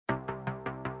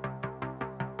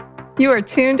You are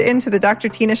tuned into the Dr.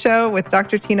 Tina Show with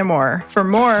Dr. Tina Moore. For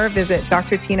more, visit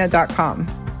drtina.com.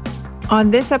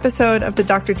 On this episode of the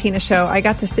Dr. Tina Show, I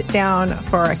got to sit down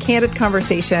for a candid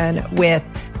conversation with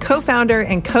co-founder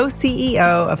and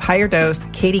co-CEO of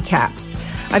HigherDOSE, Katie Kaps.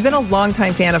 I've been a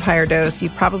longtime fan of HigherDOSE.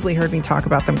 You've probably heard me talk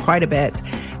about them quite a bit.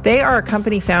 They are a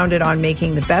company founded on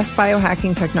making the best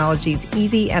biohacking technologies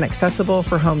easy and accessible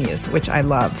for home use, which I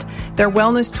love. Their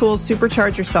wellness tools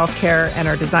supercharge your self-care and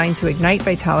are designed to ignite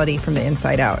vitality from the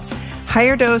inside out.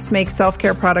 HigherDOSE makes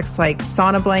self-care products like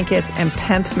sauna blankets and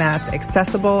PEMF mats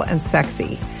accessible and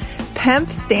sexy. PEMF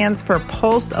stands for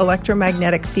Pulsed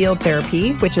Electromagnetic Field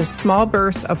Therapy, which is small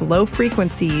bursts of low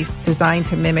frequencies designed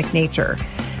to mimic nature.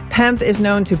 PEMF is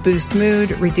known to boost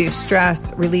mood, reduce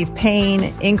stress, relieve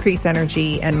pain, increase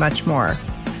energy, and much more.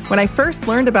 When I first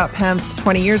learned about PEMF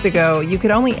 20 years ago, you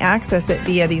could only access it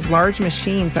via these large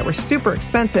machines that were super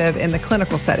expensive in the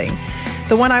clinical setting.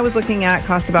 The one I was looking at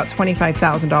cost about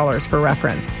 $25,000 for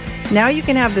reference. Now you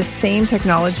can have the same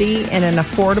technology in an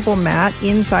affordable mat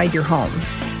inside your home.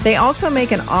 They also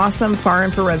make an awesome far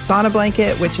infrared sauna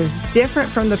blanket, which is different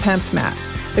from the PEMF mat.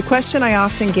 The question I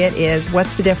often get is,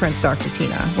 what's the difference, Dr.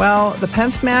 Tina? Well, the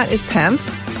PEMF mat is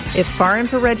PEMF. It's far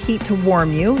infrared heat to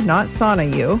warm you, not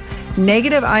sauna you.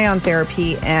 Negative ion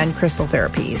therapy and crystal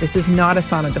therapy. This is not a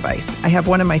sauna device. I have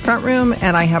one in my front room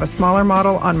and I have a smaller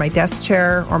model on my desk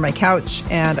chair or my couch,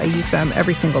 and I use them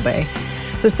every single day.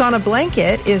 The sauna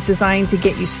blanket is designed to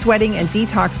get you sweating and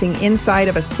detoxing inside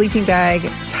of a sleeping bag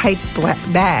type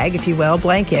bag, if you will,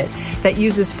 blanket that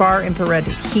uses far infrared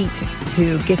heat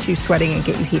to get you sweating and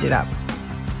get you heated up.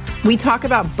 We talk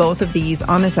about both of these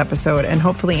on this episode and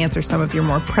hopefully answer some of your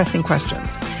more pressing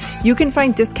questions. You can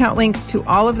find discount links to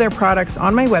all of their products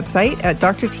on my website at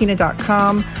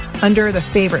drtina.com under the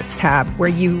favorites tab, where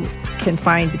you can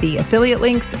find the affiliate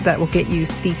links that will get you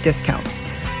steep discounts.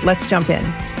 Let's jump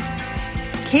in.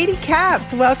 Katie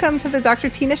Kaps, welcome to the Dr.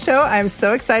 Tina Show. I'm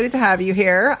so excited to have you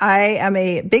here. I am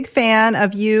a big fan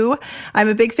of you. I'm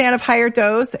a big fan of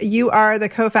HigherDOSE. You are the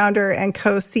co-founder and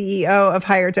co-CEO of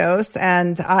HigherDOSE,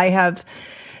 and I have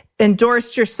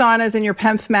endorsed your saunas and your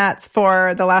PEMF mats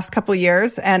for the last couple of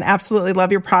years and absolutely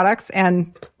love your products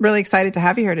and really excited to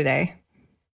have you here today.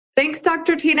 Thanks,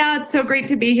 Dr. Tina. It's so great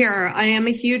to be here. I am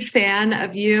a huge fan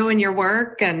of you and your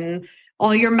work and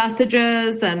all your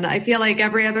messages. And I feel like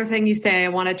every other thing you say, I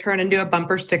want to turn into a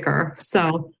bumper sticker.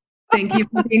 So thank you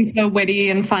for being so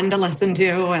witty and fun to listen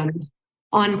to and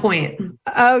on point.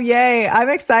 Oh, yay. I'm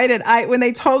excited. When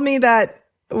they told me that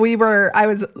I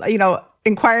was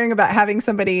inquiring about having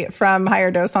somebody from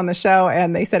HigherDOSE on the show,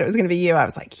 and they said it was going to be you, I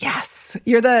was like, yes,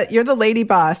 you're the lady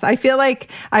boss. I feel like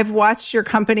I've watched your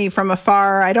company from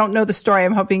afar. I don't know the story.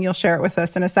 I'm hoping you'll share it with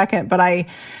us in a second, but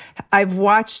I've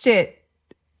watched it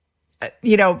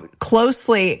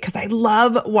closely because I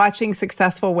love watching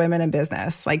successful women in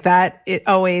business like that. It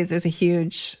always is a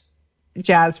huge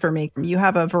jazz for me. You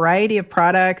have a variety of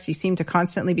products. You seem to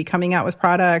constantly be coming out with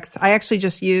products. I actually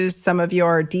just used some of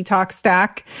your detox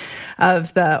stack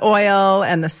of the oil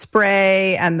and the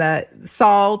spray and the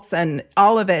salts and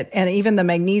all of it. And even the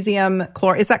magnesium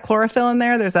is that chlorophyll in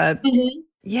there? There's a,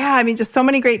 Yeah, I mean, just so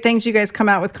many great things you guys come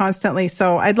out with constantly.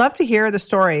 So I'd love to hear the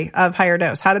story of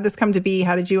HigherDOSE. How did this come to be?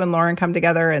 How did you and Lauren come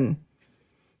together? And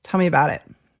tell me about it.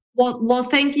 Well,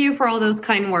 thank you for all those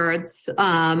kind words.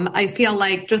 I feel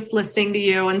like just listening to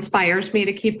you inspires me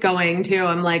to keep going too.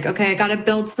 I'm like, okay, I got to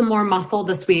build some more muscle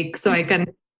this week so I can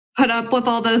put up with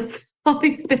all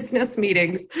these business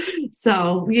meetings.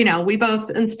 So, we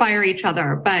both inspire each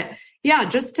other. But yeah,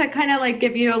 just to kind of like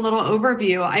give you a little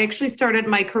overview, I actually started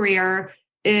my career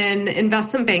in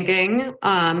investment banking.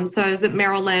 So I was at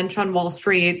Merrill Lynch on Wall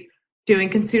Street doing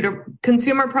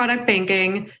consumer product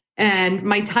banking, and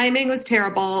my timing was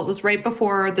terrible. It was right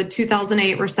before the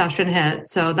 2008 recession hit.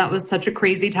 So that was such a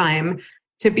crazy time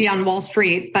to be on Wall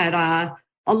Street. But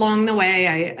along the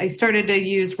way, I started to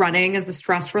use running as a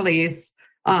stress release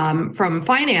from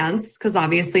finance, because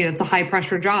obviously it's a high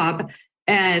pressure job.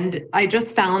 And I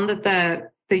just found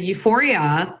that the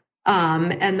euphoria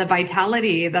and the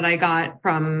vitality that I got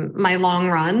from my long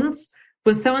runs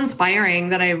was so inspiring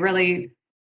that I really,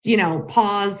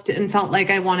 paused and felt like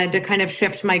I wanted to kind of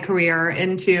shift my career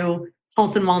into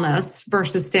health and wellness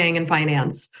versus staying in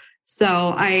finance. So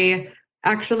I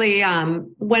actually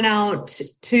went out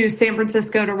to San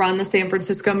Francisco to run the San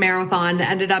Francisco Marathon,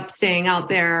 ended up staying out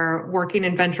there working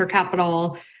in venture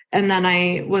capital. And then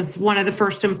I was one of the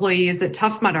first employees at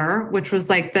Tough Mudder, which was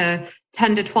like the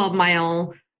 10 to 12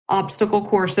 mile obstacle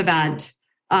course event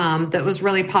that was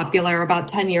really popular about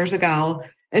 10 years ago,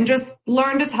 and just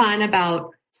learned a ton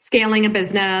about scaling a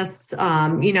business.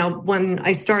 When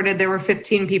I started, there were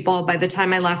 15 people. By the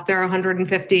time I left, there were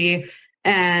 150.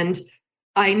 And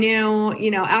I knew,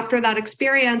 after that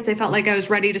experience, I felt like I was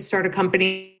ready to start a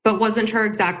company, but wasn't sure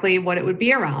exactly what it would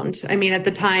be around. I mean, at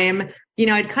the time,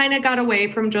 I'd kind of got away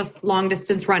from just long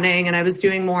distance running, and I was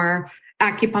doing more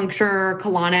acupuncture,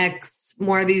 colonics,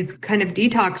 more of these kind of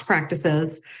detox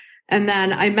practices. And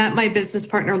then I met my business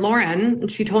partner, Lauren,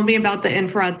 and she told me about the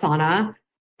infrared sauna.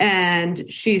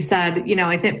 And she said,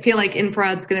 I feel like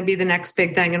infrared's going to be the next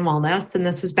big thing in wellness. And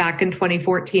this was back in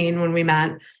 2014 when we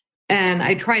met. And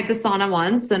I tried the sauna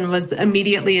once and was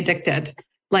immediately addicted.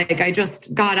 Like, I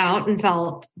just got out and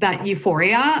felt that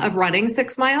euphoria of running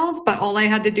 6 miles, but all I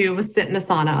had to do was sit in a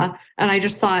sauna. And I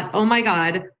just thought, oh my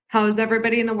God, how is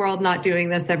everybody in the world not doing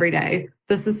this every day?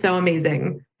 This is so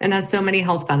amazing and has so many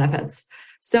health benefits.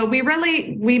 So we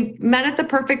met at the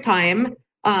perfect time.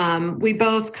 We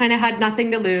both kind of had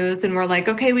nothing to lose, and we're like,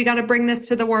 okay, we got to bring this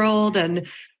to the world. And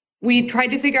we tried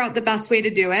to figure out the best way to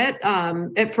do it.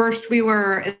 At first, we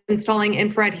were installing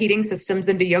infrared heating systems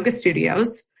into yoga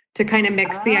studios to kind of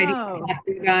mix the idea of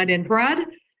yoga and infrared.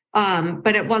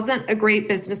 But it wasn't a great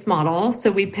business model.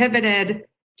 So we pivoted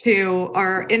to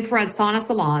our infrared sauna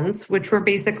salons, which were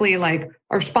basically like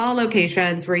our spa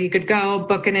locations where you could go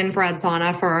book an infrared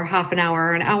sauna for half an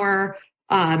hour, an hour.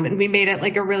 And we made it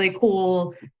like a really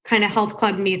cool kind of health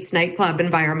club meets nightclub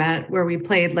environment where we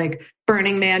played like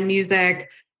Burning Man music,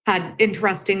 had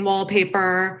interesting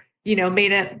wallpaper,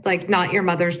 made it like not your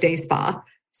mother's day spa.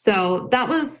 So that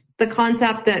was the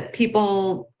concept that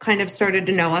people kind of started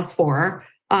to know us for.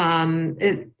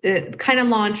 It kind of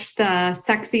launched the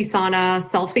sexy sauna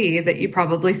selfie that you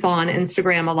probably saw on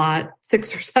Instagram a lot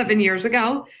 6 or 7 years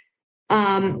ago.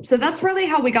 So that's really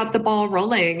how we got the ball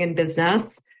rolling in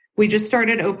business. We just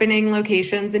started opening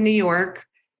locations in New York.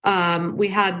 We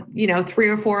had, 3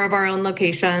 or 4 of our own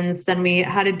locations. Then we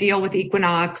had a deal with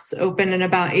Equinox, open in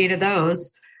about 8 of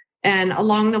those. And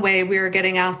along the way, we were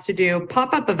getting asked to do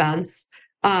pop-up events,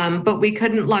 but we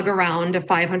couldn't lug around a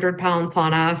 500-pound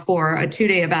sauna for a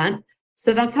 2-day event.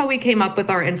 So that's how we came up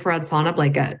with our infrared sauna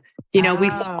blanket. We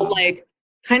sold like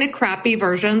kind of crappy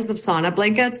versions of sauna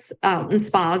blankets out in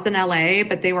spas in LA,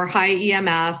 but they were high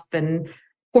EMF and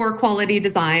poor quality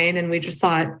design. And we just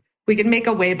thought we could make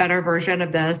a way better version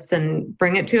of this and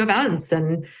bring it to events.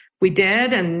 And we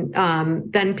did. And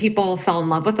then people fell in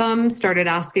love with them, started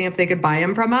asking if they could buy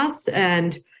them from us.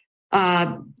 And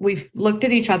we looked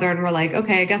at each other and we're like,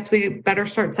 okay, I guess we better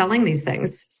start selling these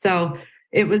things. So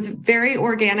it was very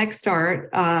organic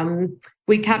start.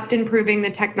 We kept improving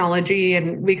the technology,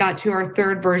 and we got to our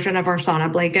 3rd version of our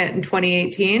sauna blanket in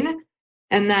 2018.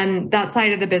 And then that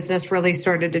side of the business really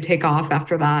started to take off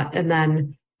after that. And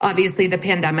then obviously the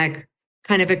pandemic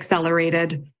kind of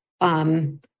accelerated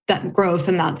that growth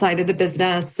in that side of the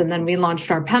business. And then we launched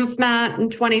our PEMF mat in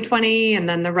 2020, and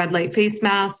then the red light face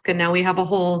mask. And now we have a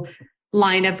whole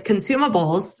line of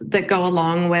consumables that go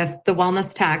along with the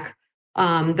wellness tech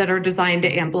that are designed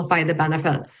to amplify the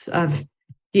benefits of,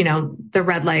 the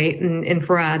red light and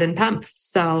infrared and PEMF.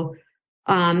 So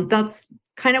that's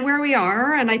kind of where we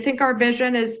are. And I think our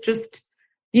vision is just,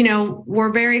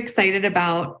 we're very excited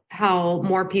about how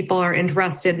more people are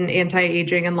interested in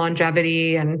anti-aging and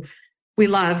longevity. And we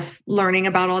love learning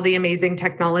about all the amazing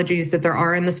technologies that there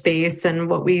are in the space. And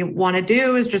what we want to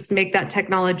do is just make that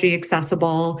technology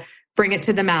accessible, bring it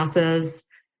to the masses,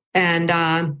 and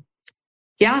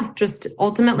just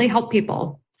ultimately help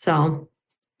people. So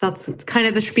that's kind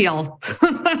of the spiel.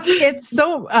 It's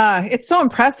so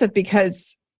impressive,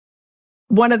 because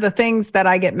one of the things that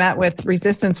I get met with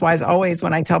resistance wise always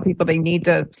when I tell people they need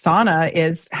to sauna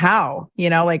is how,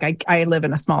 I live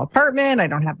in a small apartment. I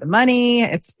don't have the money.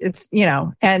 It's,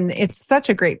 and it's such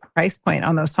a great price point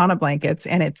on those sauna blankets,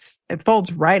 and it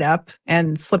folds right up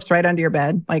and slips right under your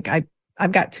bed. Like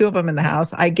I've got 2 of them in the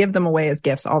house. I give them away as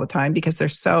gifts all the time because they're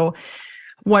so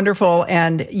wonderful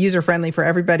and user-friendly for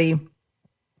everybody.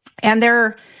 And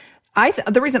the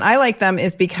reason I like them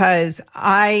is because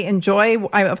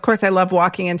of course I love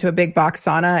walking into a big box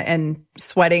sauna and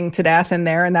sweating to death in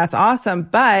there, and that's awesome.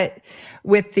 But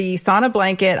with the sauna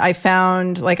blanket, I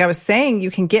found, like I was saying,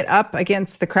 you can get up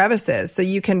against the crevices. So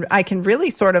I can really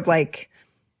sort of like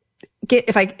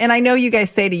and I know you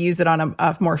guys say to use it on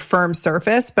a more firm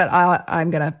surface, but I'm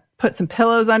going to put some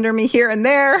pillows under me here and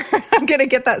there. I'm going to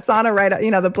get that sauna right up,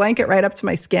 the blanket right up to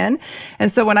my skin.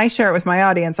 And so when I share it with my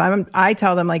audience, I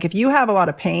tell them, like, if you have a lot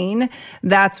of pain,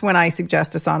 that's when I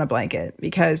suggest a sauna blanket,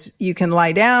 because you can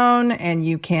lie down and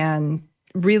you can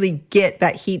really get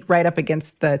that heat right up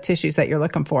against the tissues that you're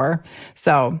looking for.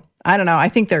 So I don't know. I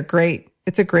think they're great.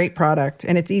 It's a great product,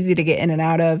 and it's easy to get in and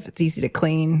out of. It's easy to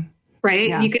clean. right?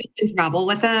 Yeah. You can even travel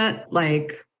with it.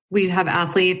 Like we have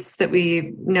athletes that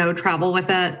we know travel with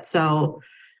it. So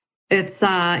it's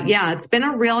it's been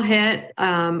a real hit.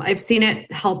 I've seen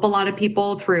it help a lot of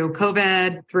people through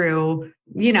COVID, through,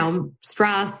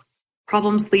 stress,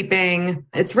 problem sleeping.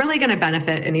 It's really going to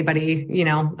benefit anybody.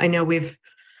 I know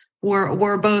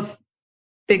we're both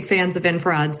big fans of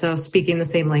infrared, so speaking the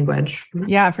same language.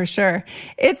 Yeah, for sure.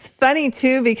 It's funny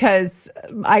too, because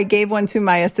I gave one to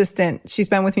my assistant. She's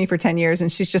been with me for 10 years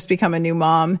and she's just become a new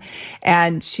mom.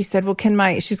 And she said, well,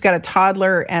 she's got a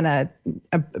toddler and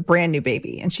a brand new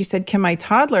baby. And she said, can my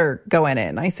toddler go in it?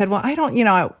 And I said, well, I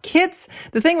don't, kids,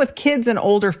 the thing with kids and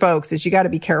older folks is you got to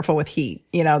be careful with heat.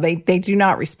 They do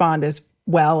not respond as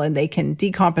well, and they can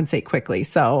decompensate quickly.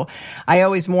 So I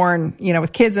always warn,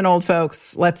 with kids and old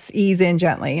folks, let's ease in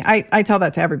gently. I tell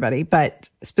that to everybody, but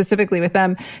specifically with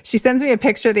them. She sends me a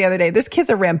picture the other day. This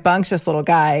kid's a rambunctious little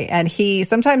guy, and he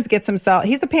sometimes gets himself,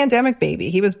 he's a pandemic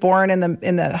baby. He was born in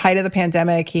the height of the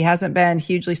pandemic. He hasn't been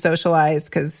hugely socialized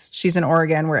because she's in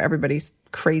Oregon where everybody's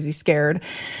crazy scared.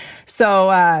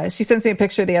 So she sends me a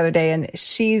picture the other day, and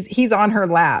he's on her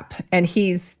lap, and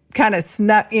he's kind of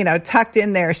tucked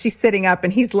in there. She's sitting up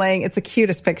and he's laying. It's the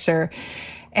cutest picture.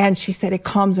 And she said it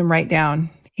calms him right down.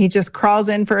 He just crawls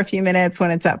in for a few minutes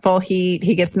when it's at full heat.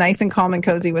 He gets nice and calm and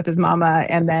cozy with his mama.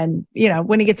 And then,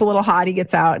 when he gets a little hot, he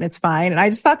gets out and it's fine. And I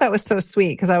just thought that was so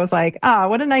sweet, because I was like,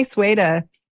 what a nice way to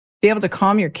be able to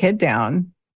calm your kid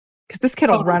down. Because this kid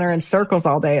will run her in circles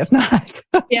all day if not.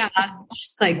 Yeah.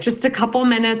 Just a couple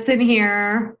minutes in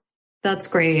here. That's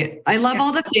great. I love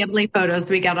all the family photos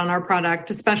we get on our product,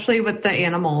 especially with the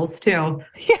animals too.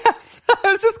 Yes. I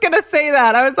was just going to say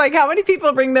that. I was like, how many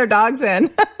people bring their dogs in?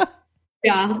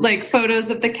 Yeah. Like photos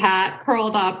of the cat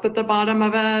curled up at the bottom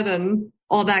of it and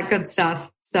all that good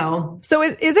stuff. So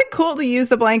is it cool to use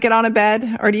the blanket on a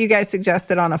bed, or do you guys suggest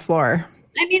it on a floor?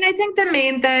 I mean, I think the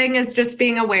main thing is just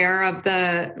being aware of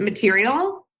the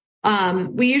material.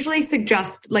 We usually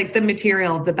suggest like the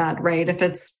material of the bed, right? If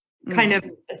it's kind of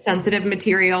a sensitive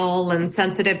material and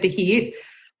sensitive to heat.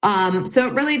 So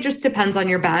it really just depends on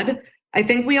your bed. I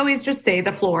think we always just say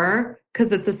the floor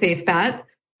because it's a safe bet.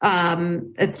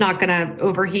 It's not going to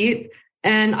overheat.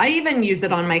 And I even use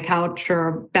it on my couch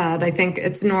or bed. I think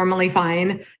it's normally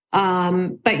fine.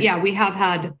 But yeah, we have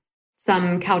had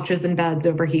some couches and beds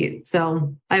overheat.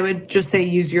 So I would just say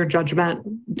use your judgment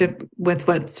with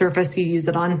what surface you use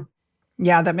it on.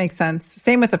 Yeah, that makes sense.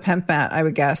 Same with the PEMF mat, I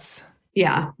would guess.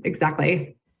 Yeah,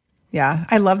 exactly. Yeah.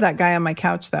 I love that guy on my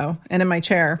couch though. And in my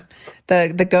chair,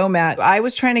 the Go mat. I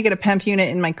was trying to get a PEMF unit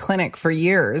in my clinic for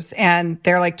years, and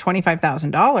they're like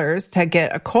 $25,000 to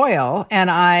get a coil,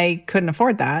 and I couldn't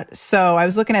afford that. So I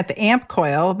was looking at the amp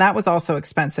coil. That was also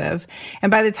expensive. And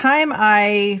by the time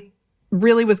I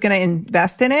really was going to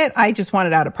invest in it, I just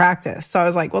wanted out of practice. So I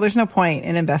was like, well, there's no point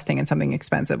in investing in something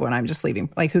expensive when I'm just leaving.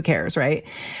 Like, who cares, right?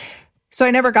 So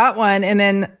I never got one. And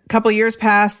then a couple of years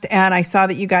passed and I saw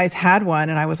that you guys had one,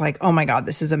 and I was like, oh my God,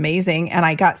 this is amazing. And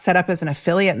I got set up as an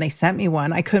affiliate and they sent me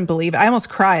one. I couldn't believe it. I almost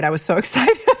cried. I was so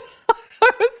excited.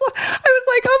 I was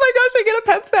like, oh my gosh, I get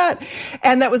a PEMF mat.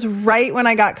 And that was right when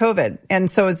I got COVID. And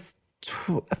so it was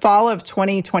fall of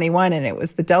 2021, and it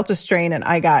was the Delta strain, and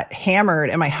I got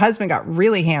hammered, and my husband got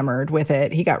really hammered with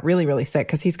it. He got really, really sick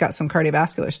because he's got some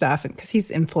cardiovascular stuff, and because he's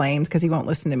inflamed because he won't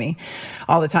listen to me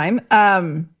all the time.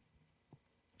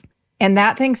 And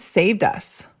that thing saved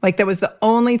us. Like, that was the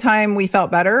only time we felt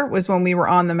better was when we were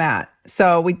on the mat.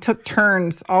 So we took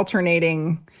turns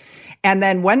alternating. And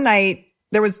then one night,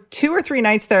 there was 2 or 3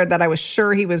 nights there that I was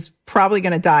sure he was probably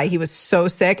going to die. He was so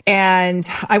sick. And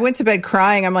I went to bed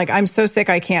crying. I'm like, I'm so sick.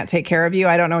 I can't take care of you.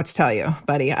 I don't know what to tell you,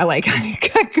 buddy.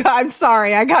 I'm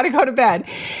sorry. I got to go to bed.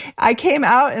 I came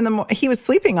out he was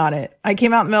sleeping on it. I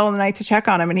came out in the middle of the night to check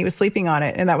on him, and he was sleeping on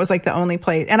it. And that was like the only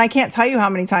place. And I can't tell you how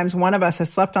many times one of us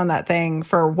has slept on that thing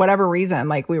for whatever reason.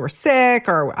 Like, we were sick,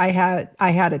 or I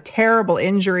had a terrible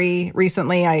injury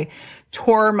recently. I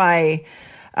tore my,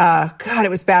 God, it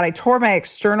was bad. I tore my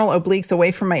external obliques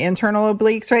away from my internal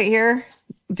obliques right here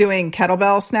doing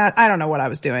kettlebell snatch. I don't know what I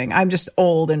was doing. I'm just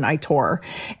old and I tore,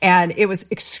 and it was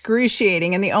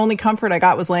excruciating. And the only comfort I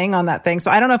got was laying on that thing. So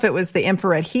I don't know if it was the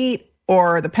infrared heat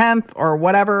or the PEMF or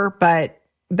whatever, but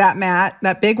that mat,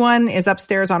 that big one, is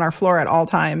upstairs on our floor at all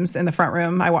times in the front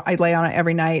room. I lay on it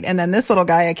every night. And then this little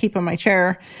guy I keep on my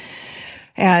chair,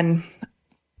 and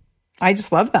I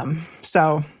just love them.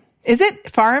 So is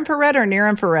it far infrared or near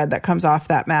infrared that comes off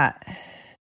that mat?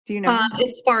 Do you know?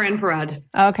 It's far infrared.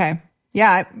 Okay.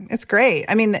 Yeah, it's great.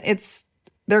 I mean,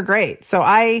 they're great. So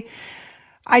I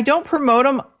don't promote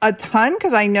them a ton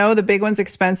because I know the big one's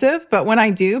expensive, but when I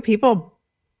do, people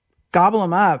gobble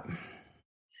them up.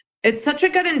 It's such a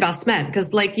good investment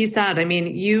because, like you said, I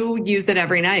mean, you use it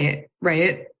every night,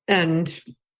 right? And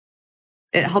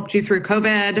it helped you through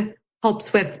COVID,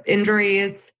 helps with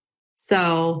injuries.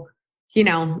 So,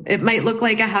 it might look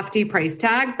like a hefty price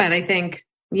tag, but I think,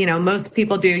 most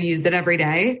people do use it every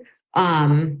day.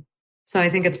 So I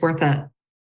think it's worth it.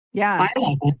 Yeah. I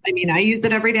love it. I mean, I use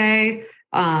it every day.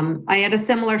 I had a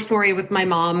similar story with my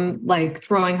mom, like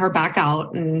throwing her back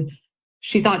out, and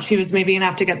she thought she was maybe gonna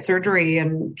have to get surgery,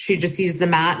 and she just used the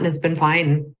mat and has been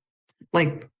fine.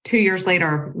 Like 2 years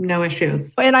later, no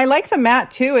issues. And I like the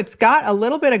mat too. It's got a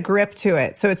little bit of grip to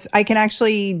it. So it's a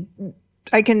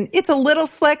little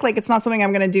slick. Like it's not something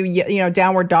I'm going to do,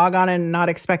 downward dog on and not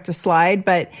expect to slide,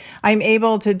 but I'm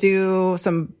able to do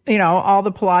some, all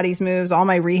the Pilates moves, all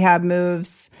my rehab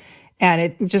moves. And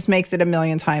it just makes it a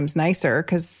million times nicer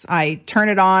because I turn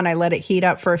it on, I let it heat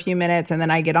up for a few minutes, and then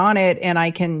I get on it and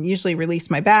I can usually release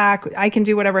my back. I can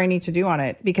do whatever I need to do on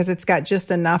it because it's got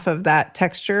just enough of that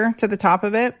texture to the top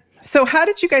of it. So how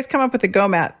did you guys come up with the Go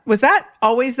Mat? Was that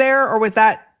always there, or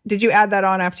did you add that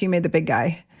on after you made the big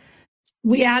guy?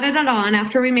 We added it on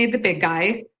after we made the big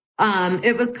guy.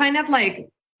 It was kind of like,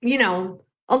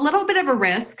 a little bit of a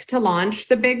risk to launch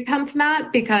the big PEMF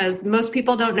mat because most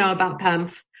people don't know about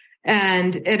PEMF.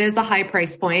 And it is a high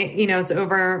price point. It's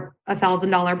over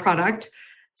 $1,000 product.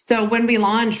 So when we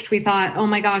launched, we thought, oh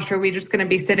my gosh, are we just going to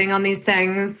be sitting on these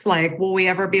things? Like, will we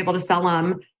ever be able to sell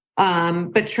them?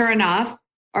 But sure enough,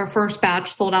 our first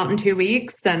batch sold out in 2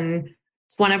 weeks, and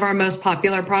it's one of our most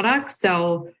popular products.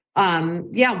 So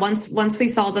once we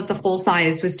saw that the full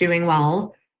size was doing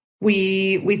well,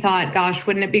 we thought, gosh,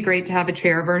 wouldn't it be great to have a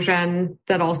chair version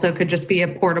that also could just be a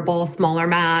portable, smaller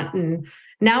mat? And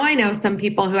now I know some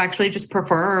people who actually just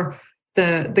prefer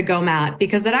the Go Mat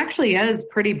because it actually is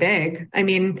pretty big. I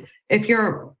mean, if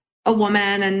you're a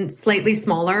woman and slightly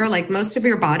smaller, like most of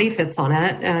your body fits on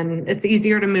it and it's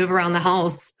easier to move around the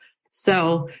house.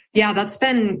 So yeah, that's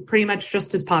been pretty much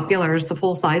just as popular as the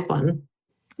full size one.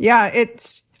 Yeah,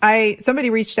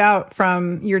 somebody reached out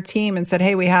from your team and said,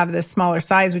 hey, we have this smaller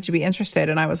size. Would you be interested?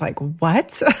 And I was like,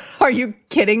 what? Are you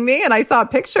kidding me? And I saw a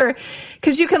picture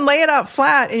because you can lay it out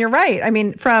flat. And you're right. I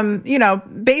mean,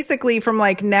 basically from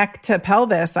like neck to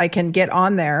pelvis, I can get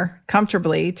on there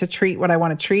comfortably to treat what I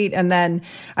want to treat. And then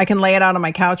I can lay it out on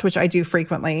my couch, which I do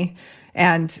frequently.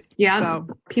 And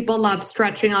people love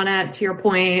stretching on it, to your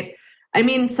point. I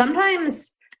mean,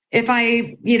 sometimes if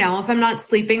I'm not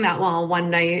sleeping that well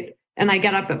one night, and I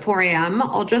get up at 4 a.m.,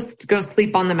 I'll just go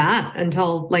sleep on the mat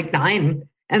until like 9.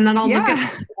 And then I'll look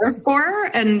at the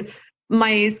score. And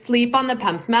my sleep on the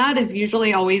PEMF mat is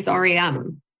usually always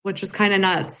REM, which is kind of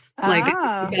nuts. Like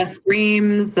best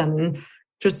dreams and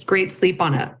just great sleep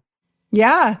on it.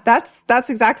 Yeah, that's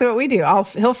exactly what we do.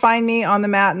 He'll find me on the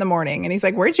mat in the morning and he's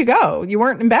like, where'd you go? You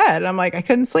weren't in bed. And I'm like, I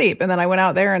couldn't sleep. And then I went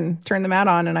out there and turned the mat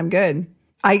on and I'm good.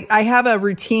 I have a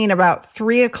routine about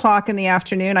 3 o'clock in the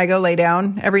afternoon. I go lay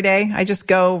down every day. I just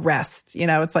go rest.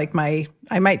 It's like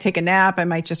I might take a nap. I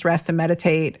might just rest and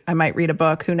meditate. I might read a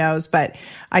book, who knows? But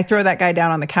I throw that guy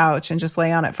down on the couch and just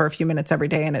lay on it for a few minutes every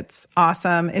day. And it's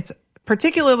awesome. It's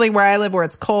particularly where I live, where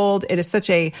it's cold. It is such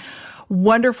a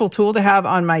wonderful tool to have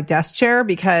on my desk chair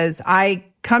because I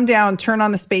come down, turn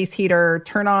on the space heater,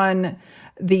 turn on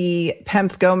the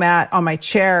PEMF Go Mat on my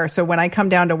chair. So when I come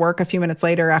down to work a few minutes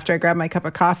later, after I grab my cup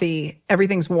of coffee,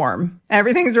 everything's warm.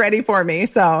 Everything's ready for me.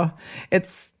 So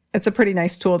it's a pretty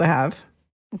nice tool to have.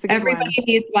 Everybody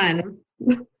needs one.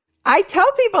 I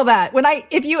tell people that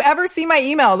if you ever see my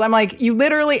emails, I'm like,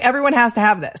 everyone has to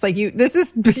have this. Like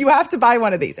you have to buy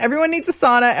one of these. Everyone needs a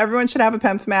sauna. Everyone should have a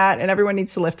PEMF mat and everyone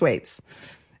needs to lift weights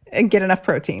and get enough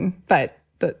protein. But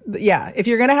if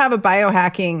you're going to have a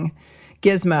biohacking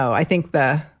gizmo, I think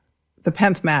the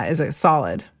PEMF mat is a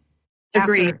solid.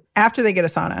 Agreed. After they get a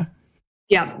sauna.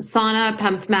 Yeah. Sauna,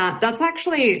 PEMF mat. That's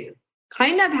actually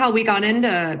kind of how we got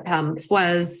into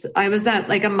PEMF. I was at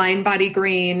like a Mind Body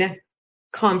Green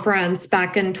conference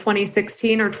back in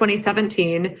 2016 or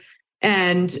 2017.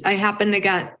 And I happened to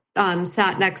get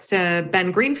sat next to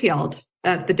Ben Greenfield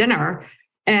at the dinner.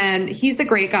 And he's a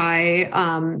great guy,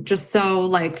 just so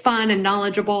like fun and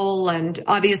knowledgeable, and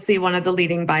obviously one of the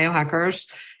leading biohackers.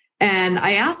 And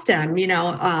I asked him,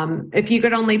 if you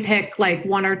could only pick like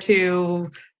 1 or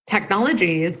 2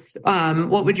 technologies,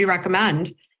 what would you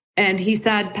recommend? And he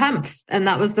said PEMF. And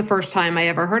that was the first time I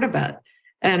ever heard of it.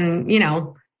 And,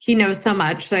 he knows so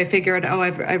much. So I figured,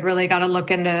 I've really got to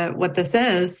look into what this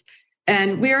is.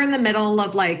 And we are in the middle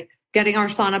of like getting our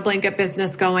sauna blanket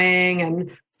business going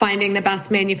and finding the best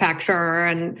manufacturer.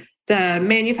 And the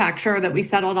manufacturer that we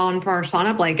settled on for our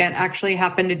sauna blanket actually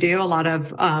happened to do a lot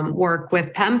of work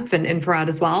with PEMF and infrared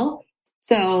as well.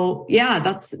 So yeah,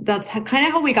 that's kind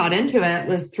of how we got into it,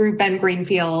 was through Ben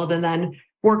Greenfield, and then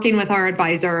working with our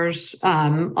advisors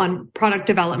on product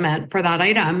development for that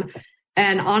item.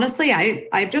 And honestly,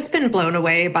 I've just been blown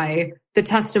away by the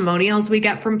testimonials we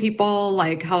get from people,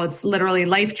 like how it's literally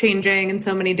life-changing in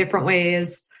so many different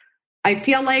ways. I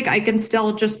feel like I can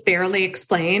still just barely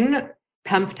explain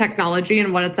PEMF technology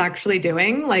and what it's actually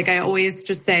doing. Like I always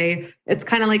just say, it's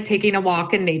kind of like taking a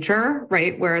walk in nature,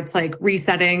 right? Where it's like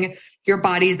resetting your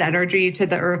body's energy to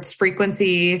the earth's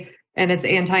frequency, and it's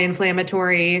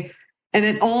anti-inflammatory. And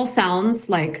it all sounds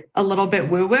like a little bit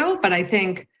woo-woo, but I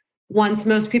think once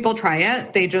most people try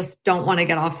it, they just don't want to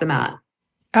get off the mat.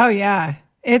 Oh yeah.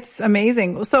 It's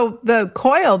amazing. So the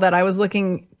coil that I was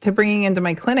looking to bringing into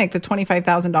my clinic, the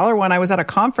 $25,000 one, I was at a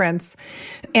conference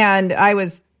and it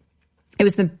was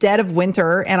the dead of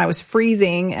winter and I was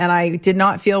freezing and I did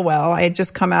not feel well. I had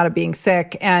just come out of being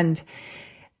sick, and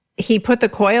he put the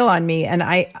coil on me and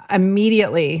I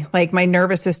immediately, like, my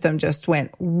nervous system just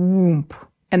went whoop.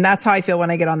 And that's how I feel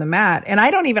when I get on the mat. And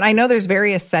I know there's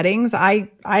various settings. I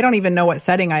don't even know what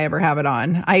setting I ever have it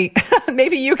on.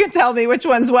 Maybe you can tell me which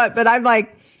one's what, but I'm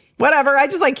like, whatever. I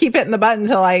just like keep hitting the button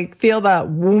until I feel the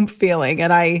whoop feeling.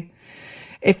 And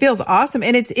it feels awesome.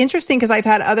 And it's interesting because I've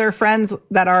had other friends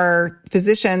that are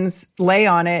physicians lay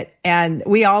on it, and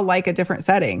we all like a different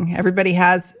setting. Everybody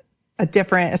has a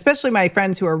different, especially my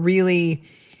friends who are really,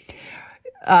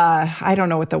 I don't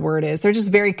know what the word is. They're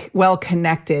just very well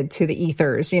connected to the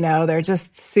ethers. You know, they're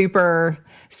just super,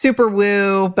 super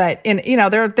woo, but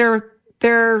they're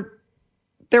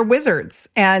wizards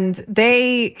and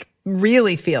they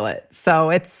really feel it.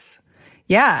 So it's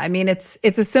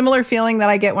a similar feeling that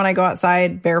I get when I go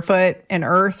outside barefoot and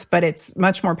earth, but it's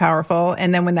much more powerful.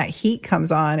 And then when that heat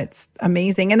comes on, it's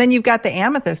amazing. And then you've got the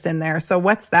amethyst in there. So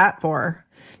what's that for?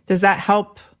 Does that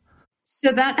help?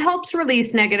 So that helps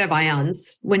release negative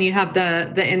ions when you have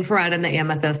the infrared and the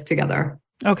amethyst together.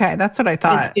 Okay, that's what I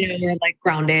thought. You're like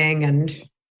grounding and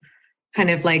kind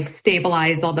of like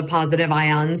stabilize all the positive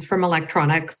ions from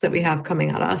electronics that we have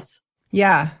coming at us.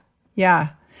 Yeah.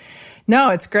 No,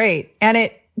 it's great. And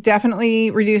it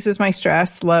definitely reduces my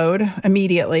stress load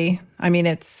immediately. I mean,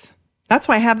 that's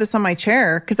why I have this on my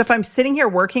chair. Because if I'm sitting here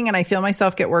working and I feel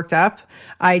myself get worked up,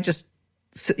 I just,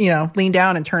 lean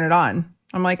down and turn it on.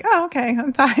 I'm like, oh, okay,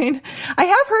 I'm fine. I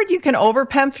have heard you can over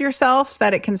PEMF yourself,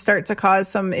 that it can start to cause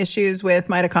some issues with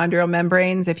mitochondrial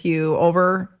membranes if you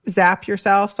over zap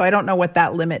yourself. So I don't know what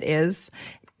that limit is.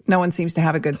 No one seems to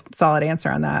have a good solid answer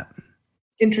on that.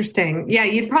 Interesting. Yeah,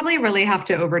 you'd probably really have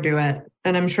to overdo it.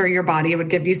 And I'm sure your body would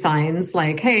give you signs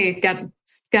like, hey,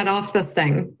 get off this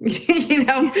thing.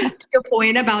 To your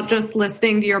point about just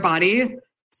listening to your body,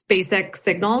 it's basic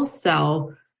signals.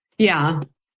 So yeah.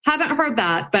 Haven't heard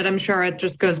that, but I'm sure it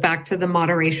just goes back to the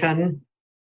moderation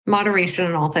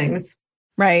in all things.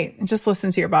 Right. Just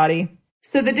listen to your body.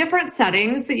 So the different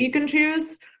settings that you can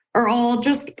choose are all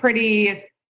just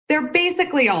they're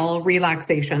basically all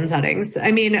relaxation settings.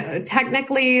 I mean,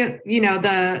 technically,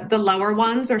 the lower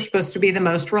ones are supposed to be the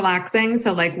most relaxing.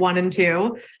 So like 1 and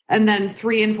 2, and then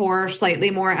 3 and 4 are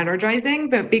slightly more energizing.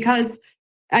 But because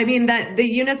that the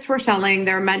units we're selling,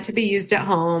 they're meant to be used at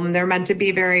home. They're meant to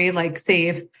be very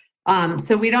safe.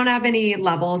 So we don't have any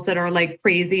levels that are like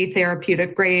crazy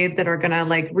therapeutic grade that are going to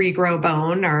regrow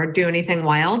bone or do anything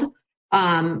wild.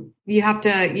 You have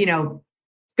to,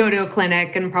 go to a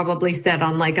clinic and probably sit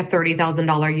on a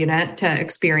 $30,000 unit to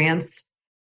experience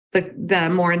the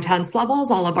more intense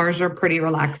levels. All of ours are pretty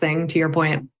relaxing, to your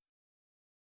point.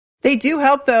 They do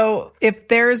help though. If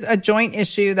there's a joint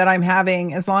issue that I'm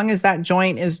having, as long as that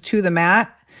joint is to the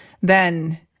mat,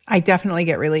 then I definitely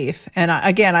get relief. And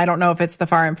again, I don't know if it's the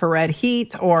far infrared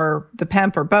heat or the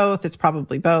PEMF or both. It's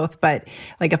probably both. But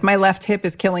if my left hip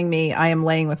is killing me, I am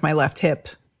laying with my left hip.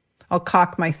 I'll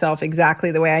cock myself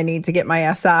exactly the way I need to get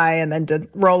my SI and then to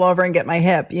roll over and get my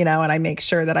hip, and I make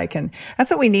sure that I can.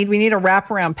 That's what we need. We need a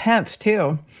wraparound PEMF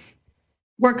too.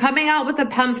 We're coming out with a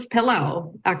PEMF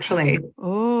pillow, actually.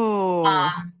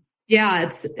 Oh,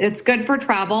 yeah, it's good for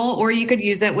travel, or you could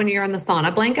use it when you're in the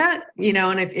sauna blanket,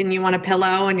 and you want a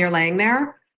pillow and you're laying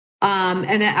there.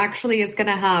 And it actually is going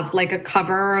to have a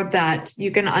cover that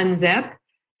you can unzip.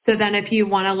 So then if you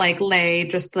want to lay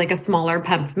just a smaller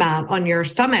PEMF mat on your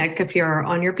stomach, if you're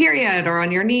on your period or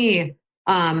on your knee,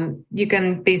 you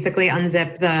can basically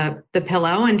unzip the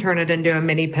pillow and turn it into a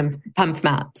mini PEMF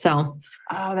mat. So,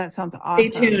 oh, that sounds awesome.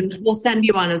 Stay tuned. We'll send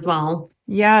you one as well.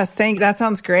 Yes, that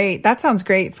sounds great. That sounds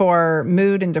great for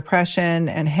mood and depression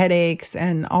and headaches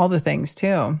and all the things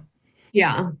too.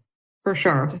 Yeah, for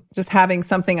sure. Just having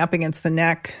something up against the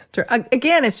neck.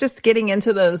 Again, it's just getting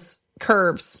into those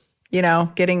curves.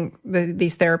 getting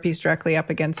these therapies directly up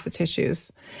against the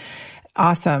tissues.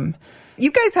 Awesome.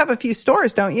 You guys have a few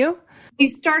stores, don't you? We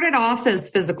started off as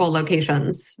physical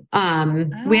locations. We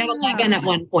had 11 at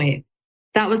one point.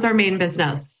 That was our main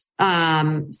business.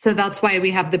 So that's why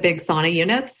we have the big sauna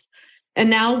units. And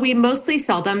now we mostly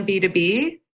sell them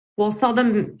B2B. We'll sell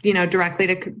them, directly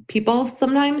to people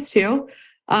sometimes too.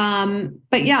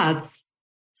 But yeah, it's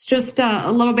just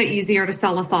a little bit easier to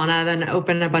sell a sauna than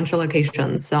open a bunch of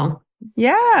locations. So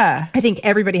yeah, I think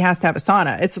everybody has to have a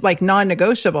sauna. It's like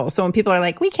non-negotiable. So when people are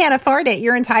like, we can't afford it,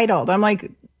 you're entitled. I'm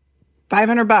like,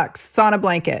 $500 sauna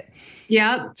blanket.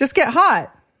 Yeah. Just get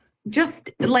hot. Just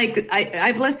like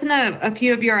I've listened to a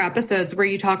few of your episodes where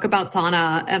you talk about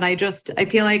sauna, and I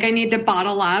feel like I need to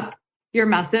bottle up your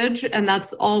message, and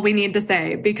that's all we need to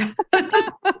say, because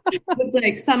it's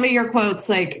like some of your quotes,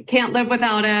 like can't live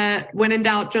without it, when in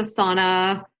doubt, just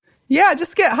sauna. Yeah,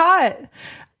 just get hot.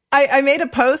 I made a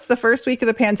post the first week of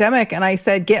the pandemic and I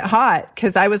said, get hot.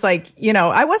 Cause I was like,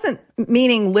 I wasn't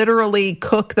meaning literally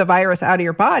cook the virus out of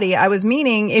your body. I was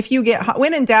meaning if you get hot,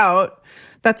 when in doubt,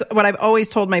 that's what I've always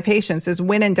told my patients is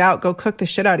when in doubt, go cook the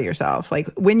shit out of yourself. Like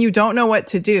when you don't know what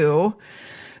to do,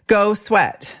 go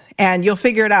sweat and you'll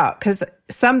figure it out. Cause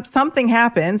something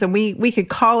happens and we could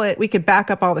call it, we could back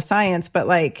up all the science, but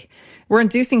like we're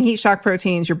inducing heat shock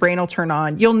proteins, your brain will turn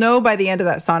on. You'll know by the end of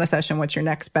that sauna session what your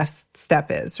next best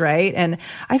step is, right? And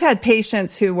I've had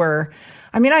patients who were,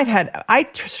 I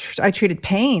treated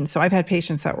pain. So I've had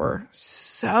patients that were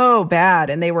so bad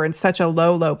and they were in such a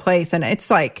low place. And it's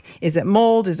like, is it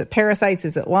mold? Is it parasites?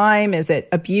 Is it Lyme? Is it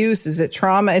abuse? Is it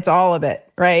trauma? It's all of it,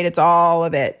 right? It's all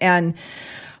of it. And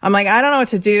I'm like, I don't know what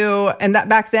to do. And that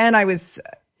back then I was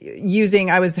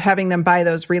having them buy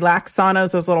those relax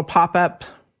saunas, those little pop-up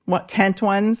tent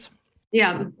ones.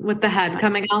 Yeah, with the head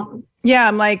coming out. Yeah,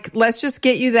 I'm like, let's just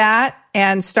get you that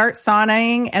and start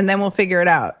saunaing and then we'll figure it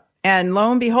out. And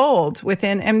lo and behold,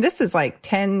 and this is like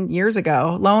 10 years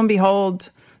ago, lo and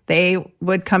behold, they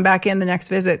would come back in the next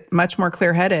visit much more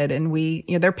clear-headed and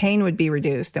their pain would be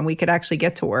reduced and we could actually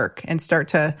get to work and start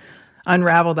to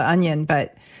unravel the onion.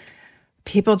 But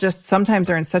people just sometimes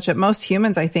are most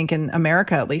humans, I think in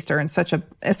America at least, are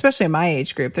especially in my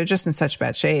age group, they're just in such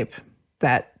bad shape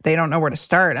that they don't know where to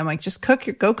start. I'm like, just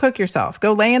go cook yourself.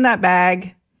 Go lay in that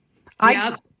bag.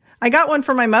 Yep. I got one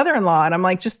for my mother-in-law and I'm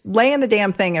like, just lay in the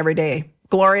damn thing every day,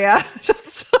 Gloria.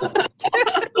 Just, well,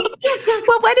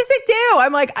 what does it do?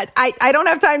 I'm like, I don't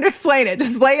have time to explain it.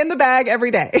 Just lay in the bag every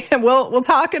day and we'll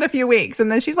talk in a few weeks.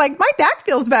 And then she's like, my back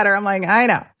feels better. I'm like, I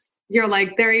know. You're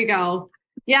like, there you go.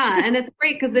 Yeah. And it's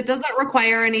great because it doesn't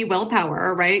require any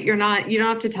willpower, right? You don't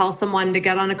have to tell someone to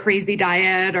get on a crazy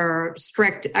diet or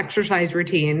strict exercise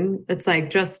routine. It's like,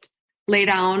 just lay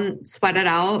down, sweat it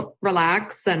out,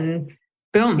 relax, and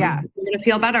boom, yeah. You're going to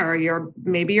feel better.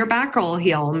 Maybe your back will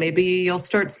heal. Maybe you'll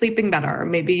start sleeping better.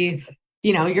 Maybe,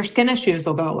 your skin issues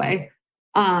will go away.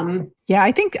 Yeah,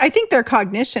 I think their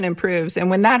cognition improves. And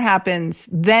when that happens,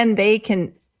 then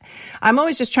I'm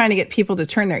always just trying to get people to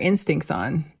turn their instincts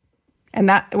on. And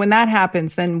when that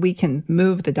happens, then we can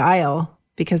move the dial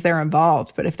because they're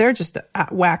involved. But if they're just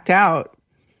whacked out,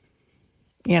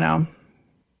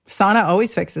 sauna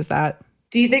always fixes that.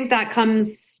 Do you think that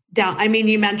comes down? I mean,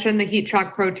 you mentioned the heat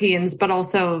shock proteins, but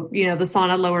also, the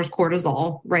sauna lowers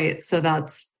cortisol, right? So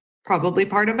that's probably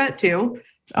part of it too.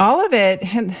 All of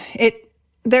it. And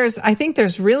I think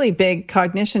there's really big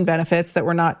cognition benefits that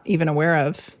we're not even aware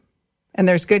of. And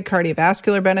there's good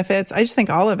cardiovascular benefits. I just think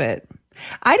all of it.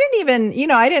 I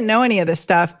didn't know any of this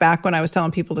stuff back when I was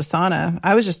telling people to sauna.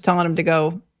 I was just telling them to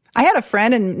go. I had a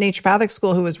friend in naturopathic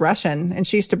school who was Russian and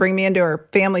she used to bring me into her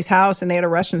family's house and they had a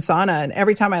Russian sauna. And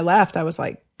every time I left, I was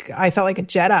like, I felt like a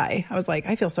Jedi. I was like,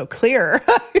 I feel so clear.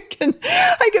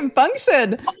 I can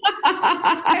function.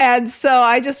 And so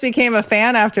I just became a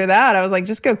fan after that. I was like,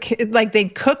 just go, like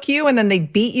they'd cook you and then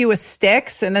they'd beat you with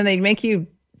sticks and then they'd make you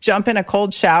jump in a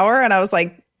cold shower. And I was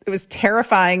like, it was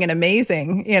terrifying and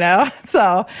amazing,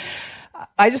 So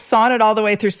I just saunaed all the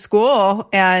way through school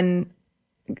and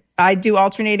I do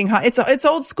alternating hot. It's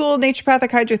old school naturopathic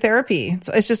hydrotherapy.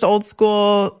 It's just old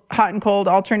school hot and cold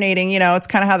alternating. It's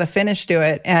kind of how the Finnish do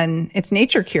it. And it's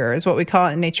nature cure is what we call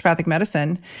it in naturopathic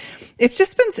medicine. It's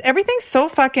just been, everything's so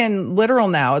fucking literal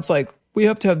now. It's like, we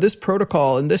have to have this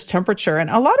protocol and this temperature. And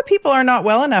a lot of people are not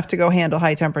well enough to go handle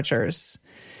high temperatures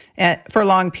for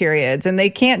long periods. And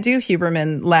they can't do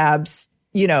Huberman Labs,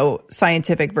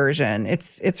 scientific version.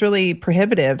 It's really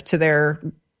prohibitive to their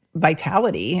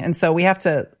vitality. And so we got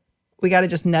to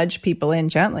just nudge people in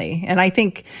gently. And I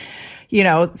think,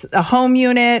 a home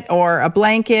unit or a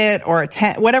blanket or a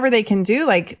tent, whatever they can do,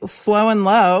 like slow and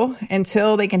low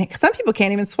until they can, some people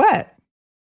can't even sweat.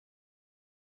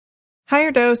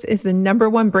 HigherDOSE is the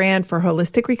 #1 brand for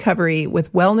holistic recovery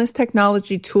with wellness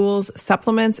technology tools,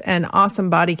 supplements, and awesome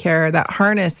body care that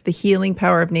harness the healing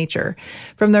power of nature.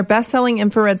 From their best-selling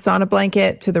infrared sauna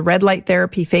blanket to the red light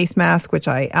therapy face mask, which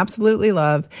I absolutely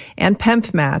love, and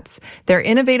PEMF mats, their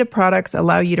innovative products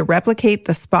allow you to replicate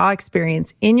the spa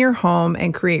experience in your home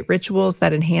and create rituals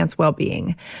that enhance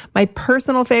well-being. My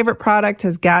personal favorite product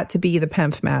has got to be the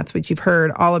PEMF mats, which you've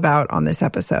heard all about on this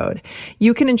episode.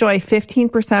 You can enjoy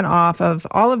 15% off of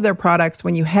all of their products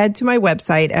when you head to my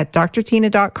website at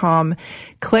drtina.com,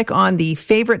 click on the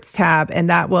favorites tab, and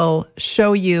that will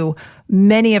show you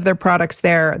many of their products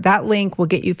there. That link will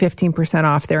get you 15%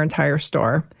 off their entire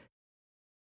store.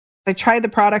 I tried the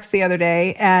products the other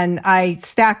day and I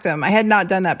stacked them. I had not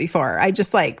done that before. I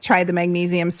just tried the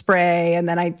magnesium spray, and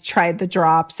then I tried the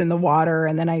drops in the water,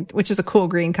 and then which is a cool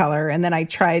green color. And then I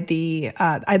tried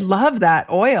I love that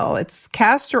oil. It's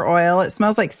castor oil. It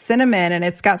smells like cinnamon and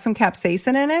it's got some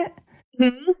capsaicin in it.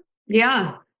 Mm-hmm.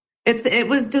 Yeah. It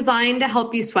was designed to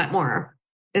help you sweat more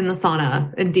in the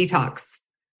sauna and detox.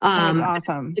 That's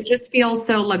awesome. It just feels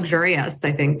so luxurious,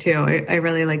 I think, too. I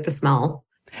really like the smell.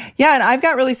 Yeah. And I've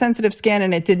got really sensitive skin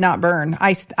and it did not burn.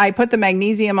 I put the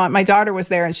magnesium on. My daughter was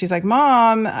there and she's like,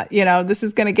 Mom, this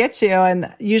is going to get you.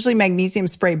 And usually magnesium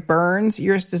spray burns.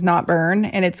 Yours does not burn.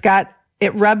 And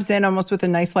it rubs in almost with a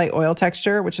nice light oil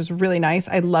texture, which is really nice.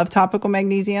 I love topical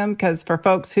magnesium because for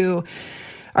folks who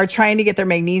are trying to get their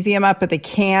magnesium up, but they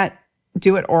can't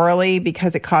do it orally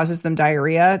because it causes them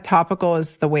diarrhea, topical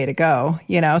is the way to go,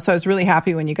 So I was really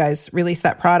happy when you guys released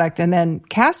that product. And then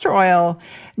castor oil,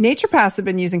 naturopaths have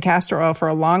been using castor oil for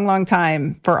a long, long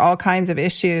time for all kinds of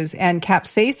issues. And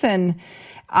capsaicin,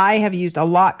 I have used a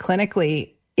lot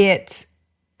clinically. It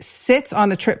sits on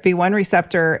the TRPV1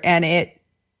 receptor and it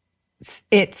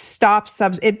stops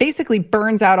it basically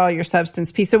burns out all your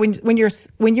substance P. So when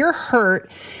you're hurt,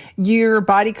 your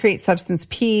body creates substance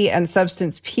P, and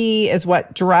substance P is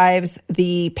what drives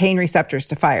the pain receptors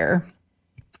to fire,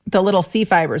 the little C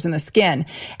fibers in the skin.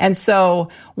 And so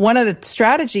one of the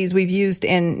strategies we've used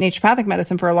in naturopathic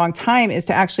medicine for a long time is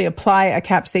to actually apply a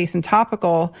capsaicin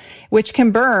topical, which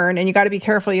can burn, and you got to be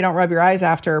careful you don't rub your eyes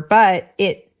after, but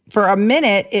for a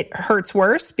minute, it hurts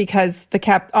worse because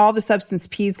all the substance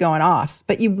P is going off,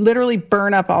 but you literally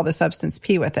burn up all the substance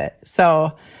P with it.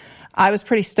 So I was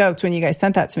pretty stoked when you guys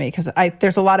sent that to me because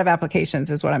there's a lot of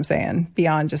applications is what I'm saying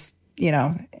beyond just,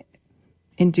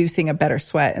 inducing a better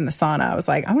sweat in the sauna. I was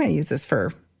like, I'm going to use this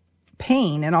for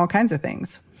pain and all kinds of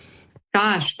things.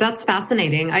 Gosh, that's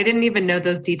fascinating. I didn't even know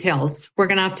those details. We're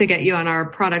going to have to get you on our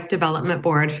product development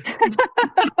board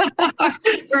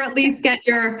or at least get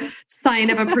your sign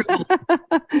of approval.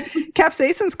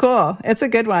 Capsaicin's cool. It's a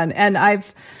good one. And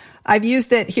I've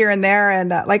used it here and there. And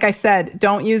like I said,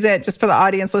 don't use it just for the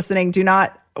audience listening. Do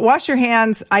not wash your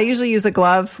hands. I usually use a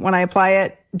glove when I apply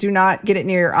it. Do not get it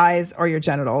near your eyes or your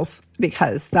genitals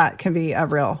because that can be a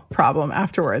real problem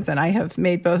afterwards. And I have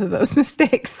made both of those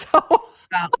mistakes. So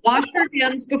wash your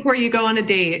hands before you go on a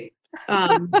date.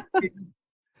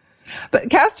 But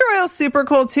castor oil is super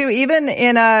cool too. Even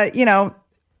in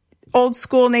old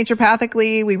school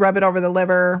naturopathically, we rub it over the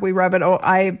liver.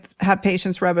 I have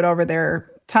patients rub it over their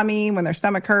tummy when their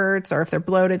stomach hurts or if they're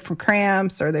bloated from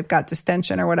cramps or they've got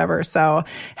distension or whatever. So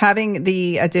having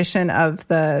the addition of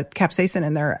the capsaicin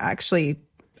in there actually,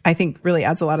 I think, really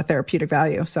adds a lot of therapeutic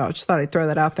value. So I just thought I'd throw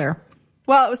that out there.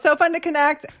 Well, it was so fun to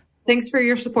connect. Thanks for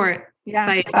your support.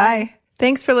 Yeah. Bye.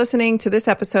 Thanks for listening to this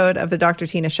episode of The Dr.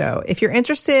 Tina Show. If you're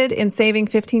interested in saving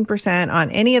 15%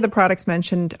 on any of the products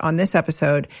mentioned on this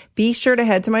episode, be sure to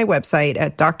head to my website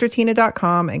at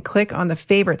drtina.com and click on the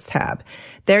favorites tab.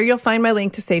 There you'll find my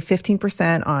link to save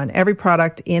 15% on every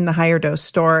product in the HigherDOSE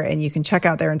store, and you can check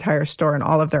out their entire store and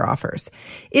all of their offers.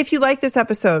 If you like this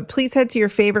episode, please head to your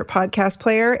favorite podcast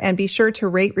player and be sure to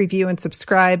rate, review, and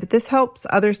subscribe. This helps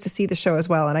others to see the show as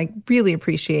well, and I really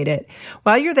appreciate it.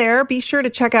 While you're there, be sure to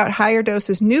check out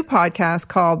HigherDOSE's new podcast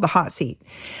called The Hot Seat.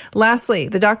 Lastly,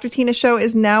 The Dr. Tina Show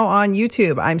is now on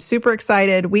YouTube. I'm super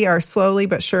excited. We are slowly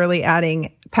but surely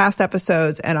adding past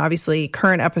episodes and obviously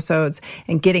current episodes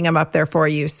and getting them up there for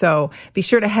you. So be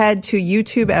sure to head to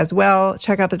YouTube as well.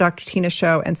 Check out The Dr. Tina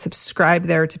Show and subscribe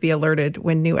there to be alerted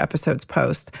when new episodes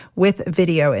post with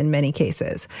video in many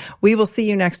cases. We will see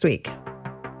you next week.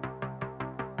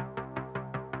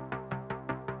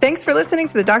 Thanks for listening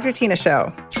to The Dr. Tina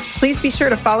Show. Please be sure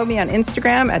to follow me on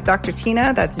Instagram at Dr.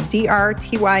 Tina, that's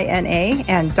DRTYNA,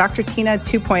 and Dr. Tina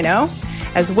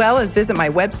 2.0, as well as visit my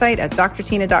website at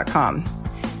drtina.com.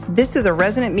 This is a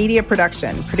Resonant Media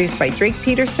production produced by Drake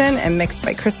Peterson and mixed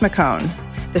by Chris McCone.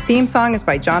 The theme song is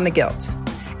by John the Guilt.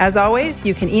 As always,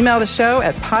 you can email the show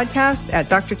at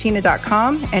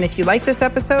podcast@drtina.com. And if you like this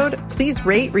episode, please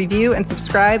rate, review, and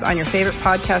subscribe on your favorite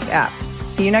podcast app.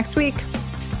 See you next week.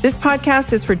 This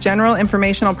podcast is for general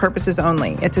informational purposes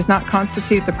only. It does not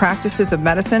constitute the practices of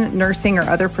medicine, nursing, or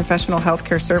other professional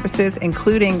healthcare services,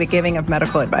 including the giving of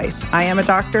medical advice. I am a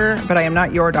doctor, but I am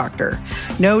not your doctor.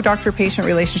 No doctor-patient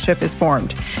relationship is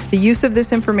formed. The use of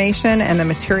this information and the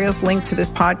materials linked to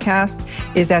this podcast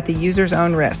is at the user's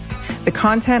own risk. The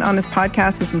content on this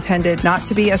podcast is intended not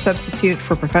to be a substitute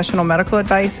for professional medical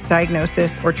advice,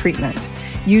 diagnosis, or treatment.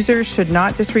 Users should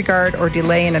not disregard or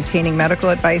delay in obtaining medical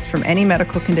advice from any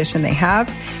medical condition they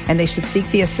have, and they should seek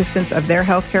the assistance of their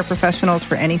healthcare professionals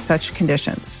for any such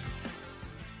conditions.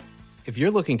 If you're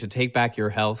looking to take back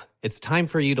your health, it's time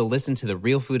for you to listen to the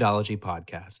Real Foodology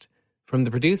podcast. From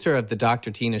the producer of The Dr.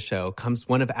 Tina Show comes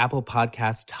one of Apple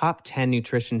Podcast's top 10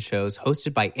 nutrition shows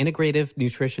hosted by integrative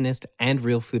nutritionist and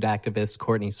real food activist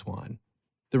Courtney Swan.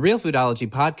 The Real Foodology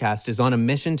podcast is on a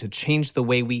mission to change the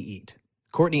way we eat.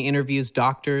 Courtney interviews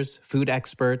doctors, food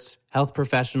experts, health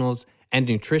professionals, and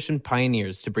nutrition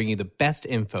pioneers to bring you the best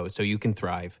info so you can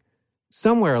thrive.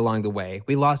 Somewhere along the way,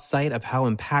 we lost sight of how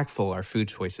impactful our food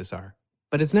choices are.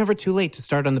 But it's never too late to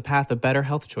start on the path of better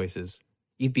health choices.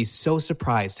 You'd be so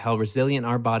surprised how resilient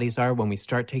our bodies are when we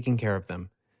start taking care of them.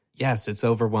 Yes, it's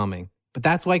overwhelming, but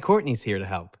that's why Courtney's here to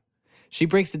help. She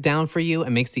breaks it down for you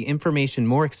and makes the information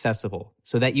more accessible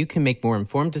so that you can make more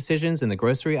informed decisions in the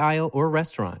grocery aisle or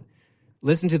restaurant.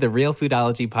 Listen to the Real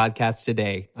Foodology podcast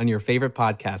today on your favorite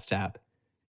podcast app.